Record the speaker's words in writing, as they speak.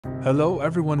Hello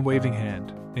everyone, waving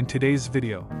hand. In today's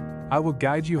video, I will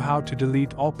guide you how to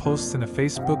delete all posts in a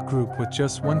Facebook group with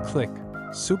just one click.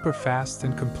 Super fast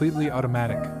and completely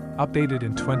automatic, updated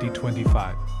in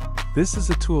 2025. This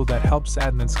is a tool that helps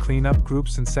admins clean up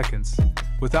groups in seconds,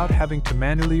 without having to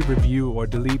manually review or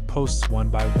delete posts one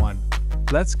by one.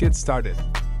 Let's get started.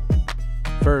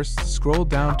 First, scroll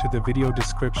down to the video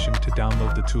description to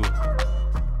download the tool.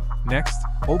 Next,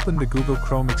 open the Google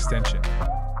Chrome extension.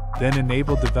 Then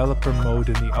enable developer mode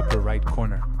in the upper right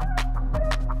corner.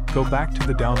 Go back to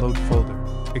the download folder,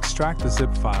 extract the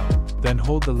zip file, then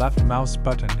hold the left mouse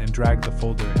button and drag the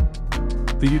folder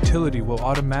in. The utility will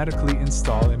automatically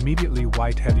install immediately.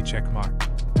 White heavy check mark.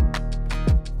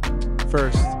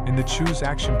 First, in the Choose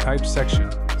Action Type section,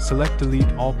 select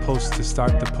Delete All Posts to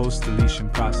start the post deletion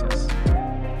process.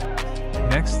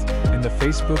 Next, in the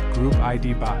Facebook Group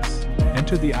ID box,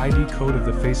 enter the ID code of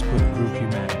the Facebook group you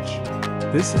manage.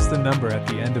 This is the number at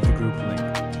the end of the group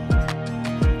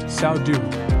link. Sao du,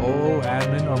 oo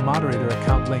admin or moderator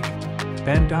account link.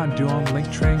 Ban dan duong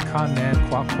link train con nan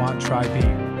qua quant tri b.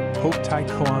 Hope tai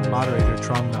koan moderator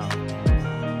trong now.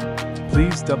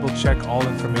 Please double check all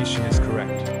information is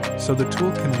correct, so the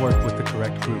tool can work with the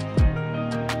correct group.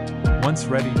 Once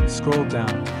ready, scroll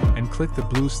down and click the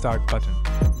blue Start button.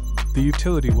 The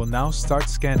utility will now start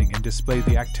scanning and display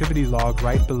the activity log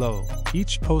right below.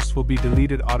 Each post will be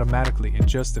deleted automatically in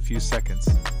just a few seconds.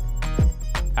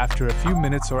 After a few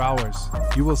minutes or hours,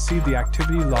 you will see the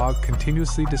activity log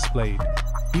continuously displayed.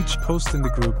 Each post in the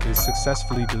group is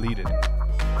successfully deleted.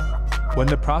 When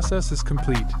the process is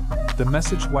complete, the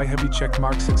message white heavy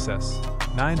checkmark success,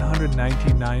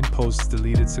 999 posts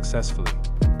deleted successfully,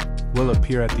 will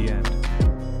appear at the end.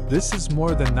 This is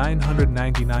more than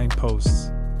 999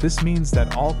 posts. This means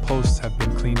that all posts have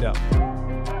been cleaned up.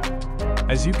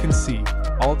 As you can see,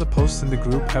 all the posts in the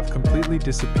group have completely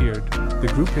disappeared. The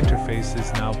group interface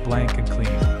is now blank and clean.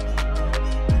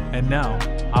 And now,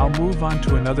 I'll move on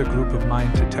to another group of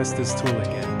mine to test this tool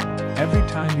again. Every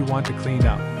time you want to clean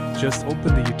up, just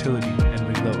open the utility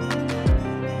and reload.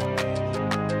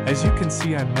 As you can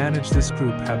see, I manage this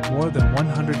group have more than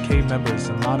 100k members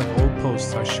and a lot of old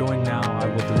posts are showing now. I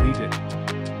will delete it.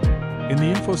 In the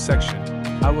info section,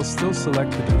 I will still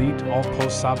select the Delete All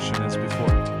Posts option as before.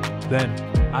 Then,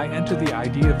 I enter the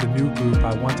ID of the new group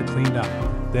I want to clean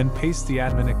up, then paste the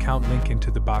admin account link into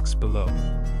the box below.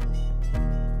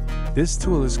 This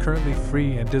tool is currently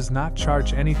free and does not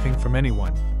charge anything from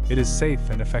anyone. It is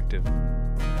safe and effective.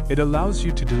 It allows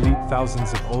you to delete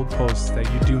thousands of old posts that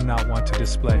you do not want to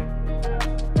display.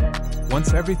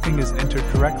 Once everything is entered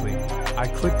correctly, I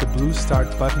click the blue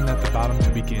Start button at the bottom to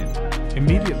begin.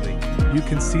 Immediately, you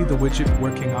can see the widget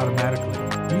working automatically.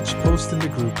 Each post in the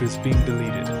group is being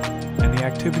deleted, and the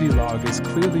activity log is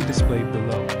clearly displayed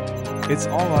below. It's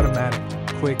all automatic,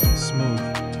 quick, smooth,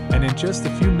 and in just a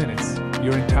few minutes,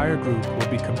 your entire group will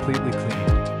be completely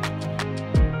cleaned.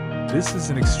 This is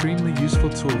an extremely useful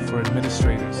tool for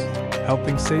administrators,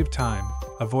 helping save time,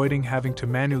 avoiding having to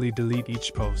manually delete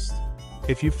each post.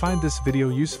 If you find this video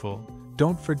useful,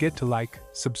 don't forget to like,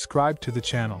 subscribe to the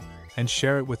channel, and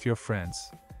share it with your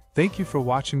friends. Thank you for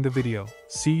watching the video.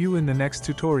 See you in the next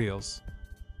tutorials.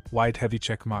 White heavy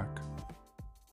check mark.